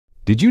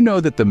Did you know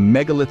that the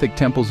megalithic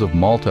temples of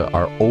Malta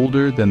are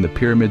older than the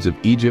pyramids of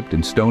Egypt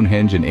and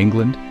Stonehenge in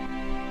England?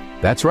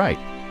 That's right.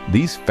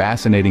 These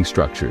fascinating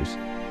structures,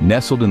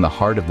 nestled in the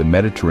heart of the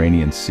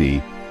Mediterranean Sea,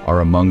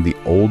 are among the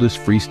oldest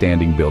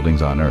freestanding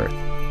buildings on Earth.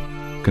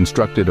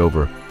 Constructed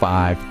over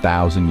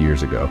 5,000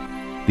 years ago,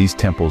 these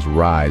temples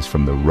rise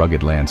from the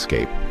rugged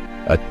landscape,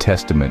 a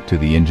testament to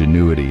the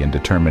ingenuity and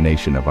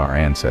determination of our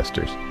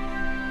ancestors.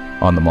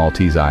 On the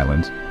Maltese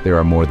Islands, there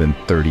are more than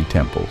 30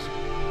 temples,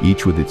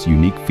 each with its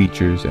unique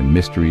features and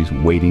mysteries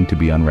waiting to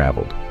be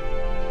unraveled.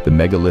 The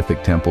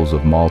megalithic temples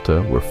of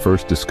Malta were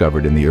first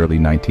discovered in the early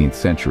 19th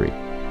century.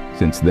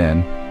 Since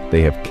then, they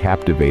have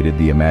captivated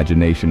the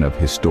imagination of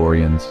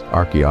historians,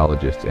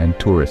 archaeologists, and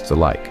tourists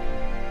alike.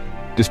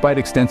 Despite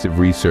extensive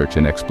research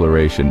and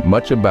exploration,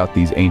 much about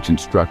these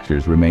ancient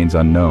structures remains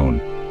unknown,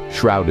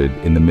 shrouded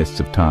in the mists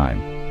of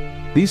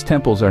time. These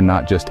temples are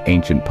not just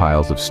ancient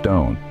piles of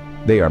stone.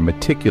 They are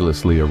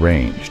meticulously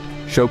arranged,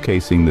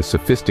 showcasing the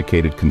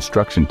sophisticated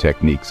construction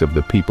techniques of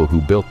the people who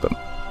built them.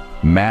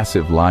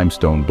 Massive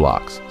limestone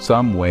blocks,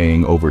 some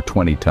weighing over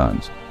 20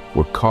 tons,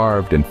 were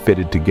carved and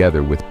fitted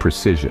together with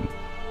precision.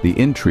 The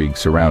intrigue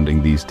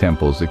surrounding these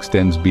temples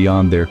extends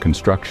beyond their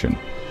construction.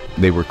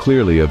 They were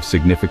clearly of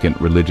significant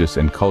religious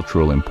and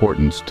cultural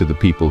importance to the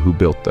people who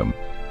built them.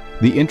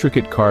 The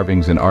intricate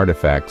carvings and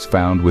artifacts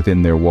found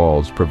within their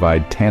walls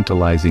provide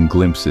tantalizing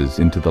glimpses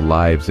into the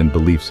lives and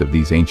beliefs of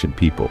these ancient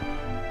people.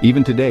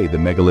 Even today, the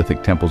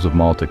megalithic temples of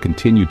Malta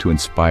continue to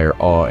inspire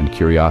awe and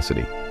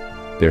curiosity.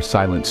 Their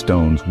silent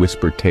stones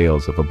whisper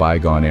tales of a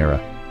bygone era,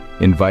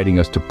 inviting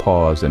us to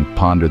pause and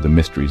ponder the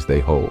mysteries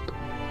they hold.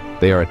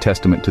 They are a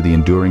testament to the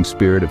enduring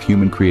spirit of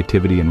human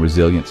creativity and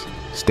resilience,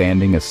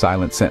 standing as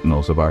silent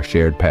sentinels of our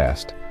shared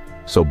past.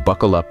 So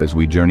buckle up as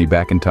we journey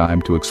back in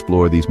time to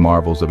explore these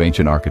marvels of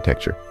ancient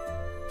architecture.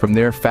 From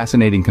their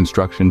fascinating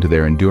construction to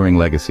their enduring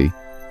legacy,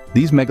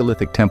 these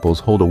megalithic temples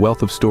hold a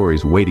wealth of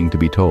stories waiting to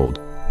be told.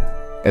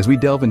 As we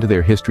delve into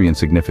their history and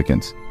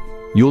significance,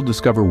 you'll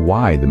discover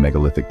why the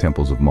megalithic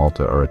temples of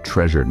Malta are a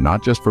treasure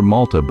not just for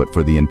Malta but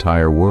for the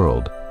entire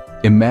world.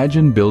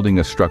 Imagine building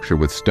a structure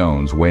with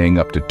stones weighing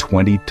up to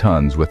 20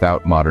 tons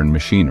without modern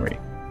machinery.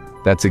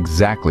 That's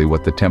exactly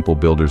what the temple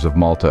builders of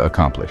Malta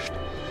accomplished.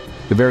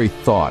 The very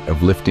thought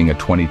of lifting a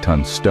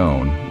 20-ton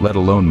stone, let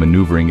alone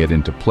maneuvering it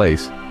into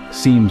place,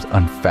 seems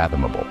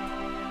unfathomable.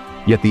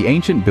 Yet the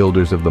ancient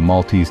builders of the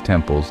Maltese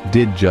temples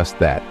did just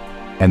that,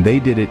 and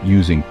they did it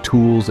using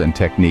tools and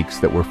techniques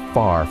that were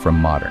far from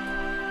modern.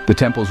 The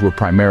temples were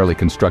primarily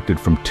constructed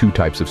from two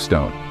types of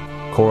stone: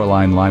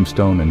 coralline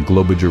limestone and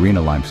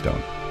globigerina limestone.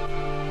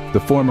 The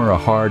former, a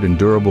hard and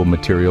durable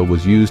material,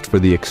 was used for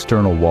the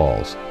external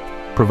walls,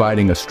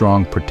 providing a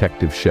strong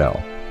protective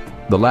shell.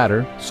 The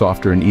latter,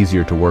 softer and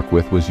easier to work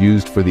with, was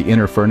used for the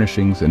inner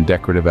furnishings and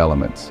decorative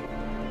elements.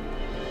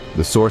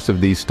 The source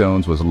of these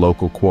stones was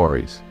local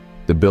quarries.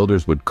 The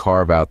builders would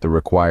carve out the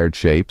required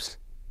shapes,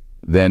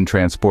 then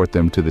transport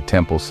them to the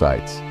temple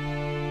sites.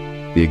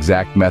 The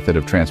exact method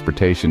of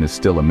transportation is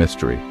still a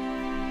mystery,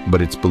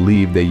 but it's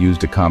believed they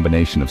used a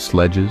combination of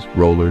sledges,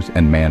 rollers,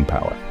 and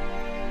manpower.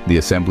 The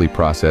assembly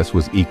process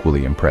was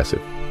equally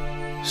impressive.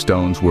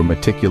 Stones were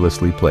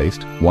meticulously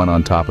placed, one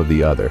on top of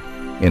the other,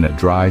 in a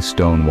dry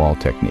stone wall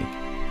technique.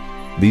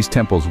 These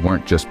temples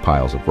weren't just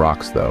piles of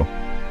rocks, though.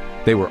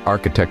 They were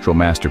architectural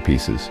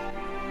masterpieces.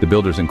 The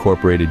builders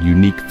incorporated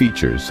unique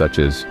features such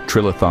as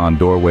trilithon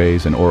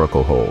doorways and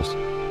oracle holes.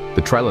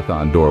 The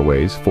trilithon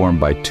doorways, formed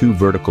by two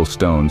vertical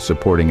stones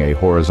supporting a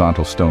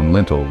horizontal stone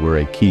lintel, were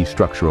a key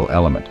structural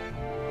element.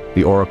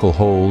 The oracle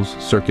holes,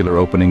 circular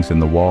openings in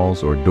the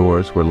walls or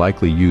doors, were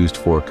likely used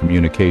for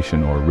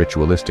communication or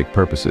ritualistic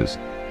purposes.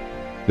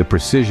 The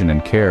precision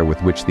and care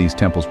with which these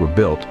temples were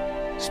built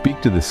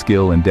speak to the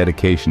skill and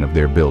dedication of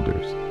their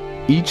builders.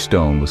 Each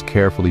stone was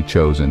carefully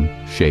chosen,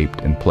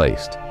 shaped, and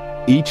placed.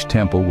 Each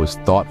temple was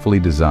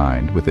thoughtfully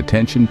designed, with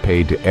attention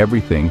paid to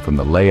everything from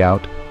the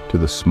layout to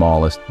the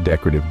smallest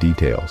decorative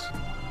details.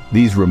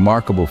 These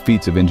remarkable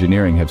feats of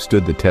engineering have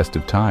stood the test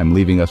of time,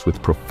 leaving us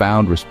with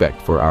profound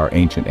respect for our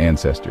ancient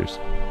ancestors.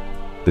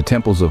 The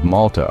temples of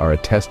Malta are a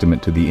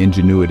testament to the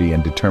ingenuity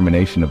and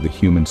determination of the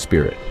human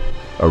spirit,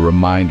 a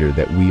reminder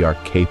that we are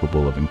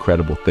capable of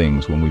incredible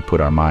things when we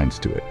put our minds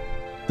to it.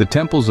 The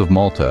temples of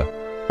Malta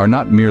are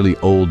not merely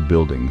old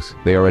buildings,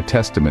 they are a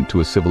testament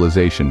to a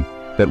civilization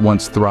that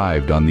once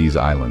thrived on these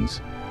islands.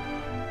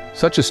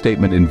 Such a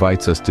statement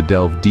invites us to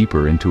delve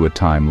deeper into a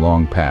time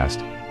long past,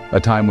 a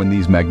time when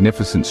these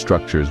magnificent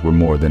structures were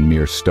more than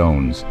mere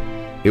stones.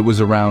 It was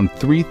around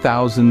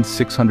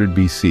 3600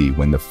 BC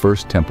when the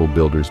first temple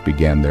builders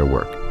began their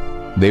work.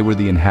 They were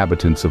the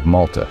inhabitants of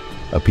Malta,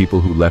 a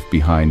people who left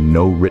behind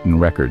no written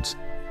records,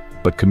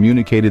 but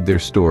communicated their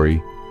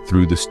story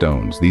through the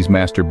stones. These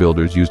master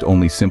builders used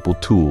only simple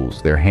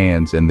tools, their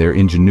hands and their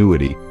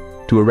ingenuity,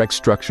 to erect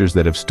structures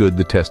that have stood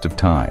the test of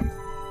time.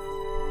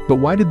 But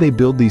why did they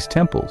build these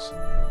temples?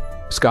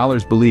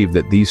 Scholars believe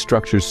that these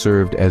structures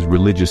served as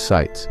religious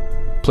sites,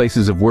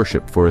 places of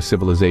worship for a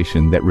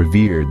civilization that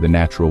revered the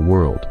natural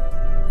world.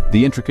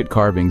 The intricate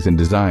carvings and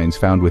designs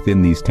found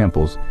within these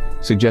temples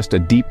suggest a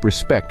deep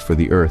respect for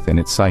the earth and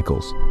its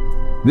cycles.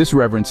 This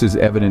reverence is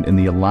evident in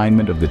the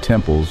alignment of the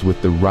temples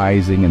with the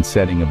rising and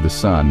setting of the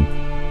sun,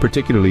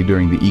 particularly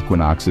during the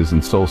equinoxes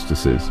and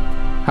solstices.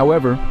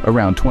 However,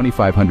 around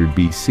 2500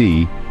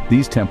 BC,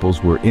 these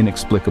temples were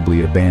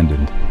inexplicably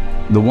abandoned.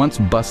 The once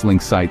bustling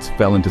sites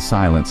fell into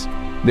silence,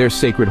 their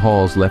sacred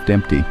halls left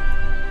empty.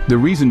 The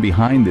reason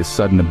behind this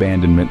sudden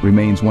abandonment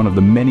remains one of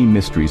the many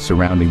mysteries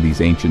surrounding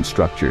these ancient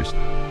structures.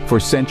 For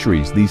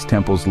centuries, these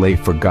temples lay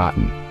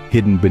forgotten,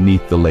 hidden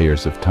beneath the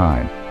layers of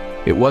time.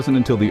 It wasn't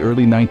until the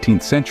early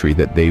 19th century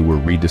that they were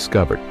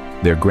rediscovered,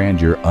 their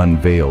grandeur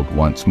unveiled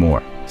once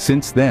more.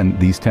 Since then,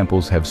 these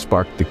temples have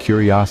sparked the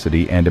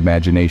curiosity and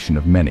imagination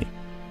of many.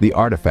 The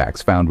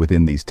artifacts found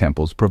within these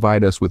temples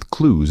provide us with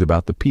clues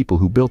about the people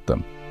who built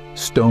them.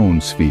 Stone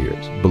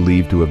spheres,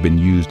 believed to have been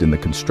used in the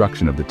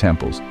construction of the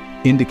temples,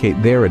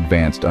 indicate their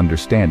advanced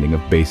understanding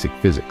of basic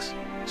physics.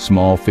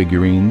 Small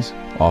figurines,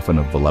 often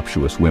of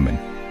voluptuous women,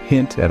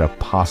 hint at a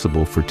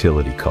possible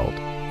fertility cult.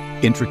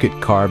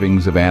 Intricate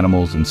carvings of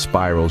animals and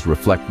spirals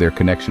reflect their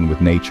connection with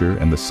nature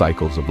and the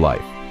cycles of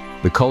life.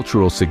 The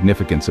cultural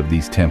significance of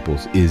these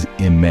temples is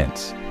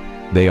immense.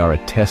 They are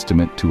a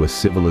testament to a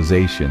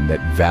civilization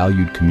that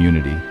valued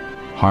community,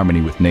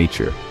 harmony with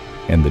nature,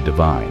 and the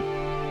divine.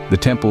 The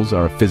temples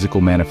are a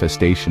physical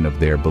manifestation of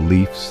their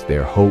beliefs,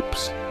 their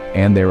hopes,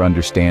 and their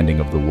understanding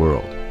of the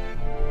world.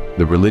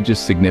 The religious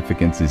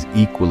significance is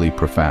equally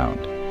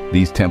profound.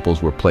 These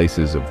temples were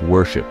places of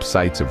worship,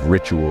 sites of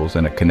rituals,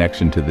 and a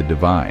connection to the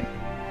divine.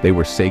 They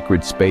were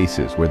sacred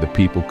spaces where the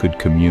people could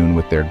commune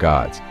with their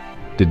gods.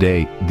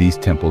 Today, these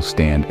temples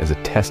stand as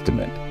a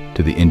testament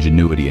to the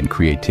ingenuity and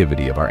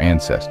creativity of our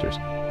ancestors.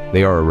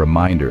 They are a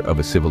reminder of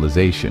a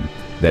civilization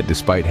that,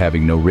 despite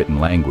having no written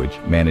language,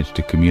 managed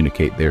to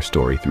communicate their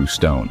story through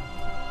stone.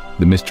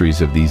 The mysteries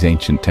of these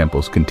ancient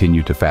temples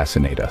continue to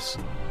fascinate us,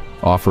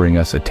 offering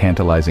us a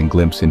tantalizing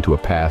glimpse into a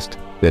past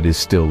that is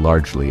still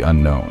largely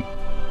unknown.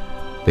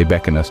 They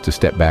beckon us to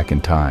step back in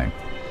time,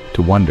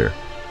 to wonder,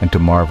 and to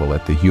marvel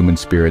at the human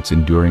spirit's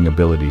enduring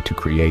ability to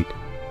create,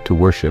 to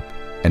worship,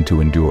 and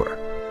to endure.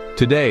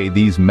 Today,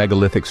 these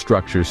megalithic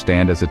structures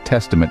stand as a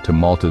testament to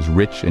Malta's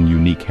rich and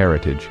unique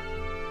heritage.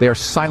 They are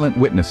silent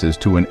witnesses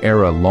to an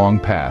era long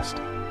past,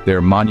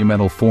 their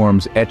monumental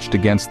forms etched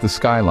against the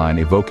skyline,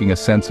 evoking a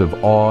sense of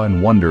awe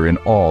and wonder in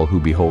all who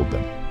behold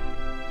them.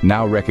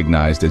 Now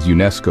recognized as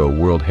UNESCO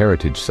World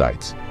Heritage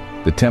Sites,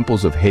 the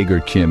temples of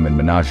Ħaġar Qim and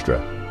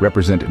Mnajdra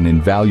represent an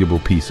invaluable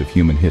piece of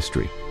human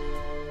history.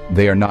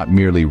 They are not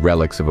merely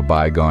relics of a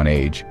bygone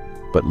age,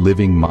 but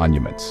living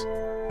monuments,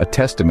 a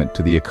testament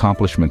to the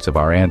accomplishments of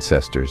our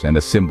ancestors and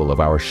a symbol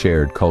of our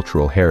shared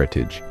cultural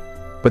heritage.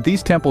 But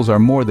these temples are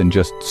more than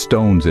just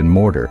stones and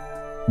mortar.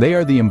 They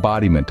are the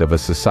embodiment of a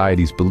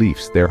society's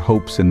beliefs, their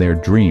hopes and their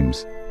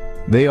dreams.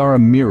 They are a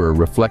mirror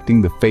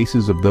reflecting the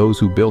faces of those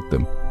who built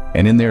them,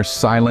 and in their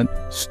silent,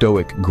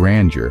 stoic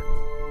grandeur,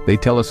 they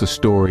tell us a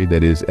story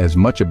that is as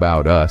much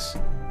about us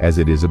as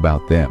it is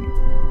about them.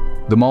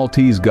 The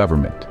Maltese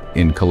government,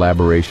 in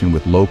collaboration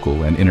with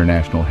local and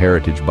international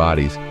heritage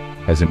bodies,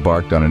 has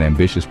embarked on an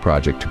ambitious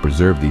project to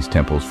preserve these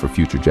temples for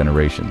future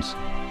generations.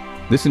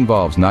 This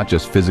involves not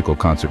just physical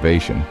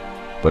conservation,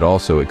 but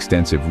also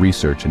extensive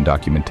research and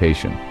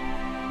documentation.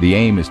 The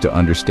aim is to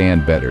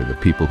understand better the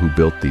people who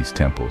built these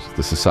temples,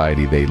 the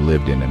society they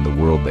lived in, and the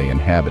world they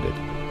inhabited.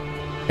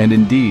 And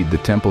indeed, the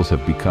temples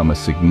have become a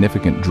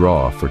significant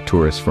draw for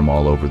tourists from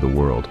all over the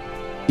world,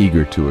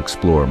 eager to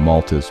explore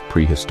Malta's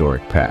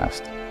prehistoric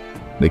past.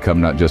 They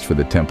come not just for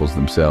the temples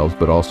themselves,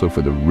 but also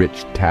for the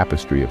rich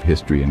tapestry of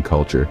history and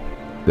culture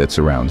that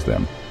surrounds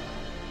them.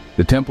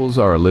 The temples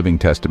are a living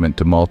testament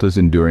to Malta's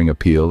enduring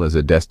appeal as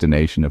a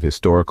destination of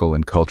historical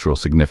and cultural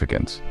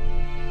significance.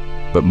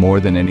 But more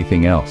than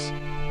anything else,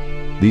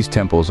 these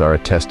temples are a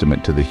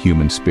testament to the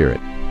human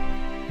spirit.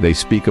 They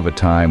speak of a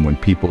time when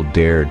people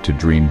dared to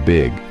dream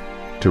big,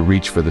 to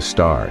reach for the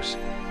stars,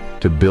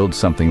 to build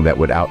something that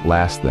would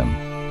outlast them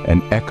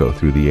and echo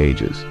through the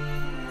ages.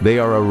 They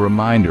are a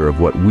reminder of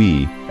what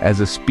we, as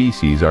a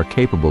species, are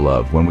capable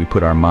of when we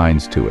put our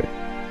minds to it.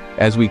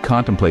 As we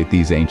contemplate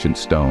these ancient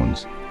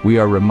stones, we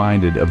are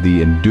reminded of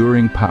the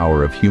enduring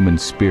power of human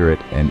spirit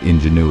and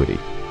ingenuity.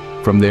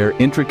 From their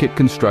intricate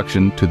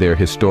construction to their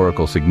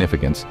historical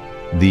significance,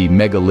 the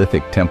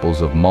megalithic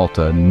temples of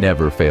Malta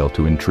never fail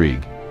to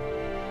intrigue.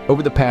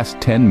 Over the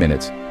past 10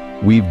 minutes,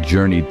 we've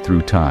journeyed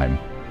through time,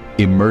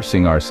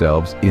 immersing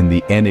ourselves in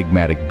the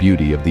enigmatic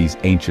beauty of these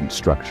ancient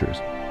structures.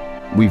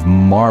 We've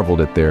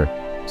marveled at their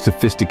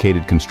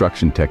sophisticated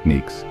construction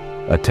techniques,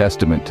 a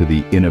testament to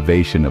the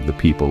innovation of the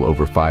people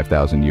over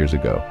 5,000 years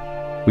ago.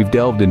 We've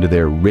delved into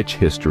their rich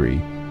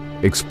history,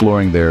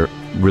 exploring their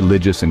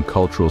religious and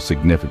cultural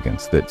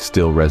significance that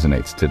still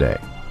resonates today.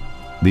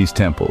 These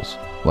temples,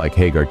 like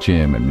Ħaġar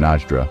Qim and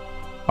Mnajdra,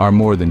 are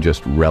more than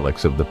just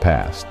relics of the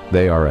past.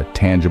 They are a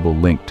tangible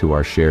link to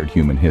our shared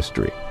human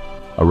history,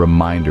 a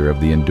reminder of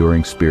the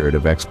enduring spirit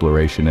of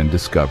exploration and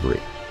discovery.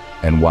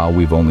 And while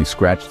we've only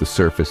scratched the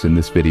surface in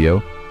this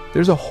video,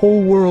 there's a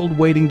whole world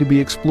waiting to be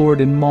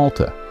explored in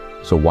Malta.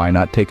 So why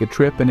not take a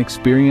trip and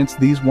experience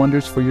these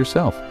wonders for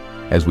yourself?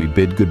 As we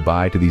bid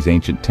goodbye to these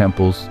ancient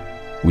temples,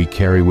 we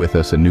carry with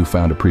us a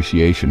newfound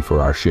appreciation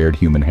for our shared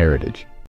human heritage.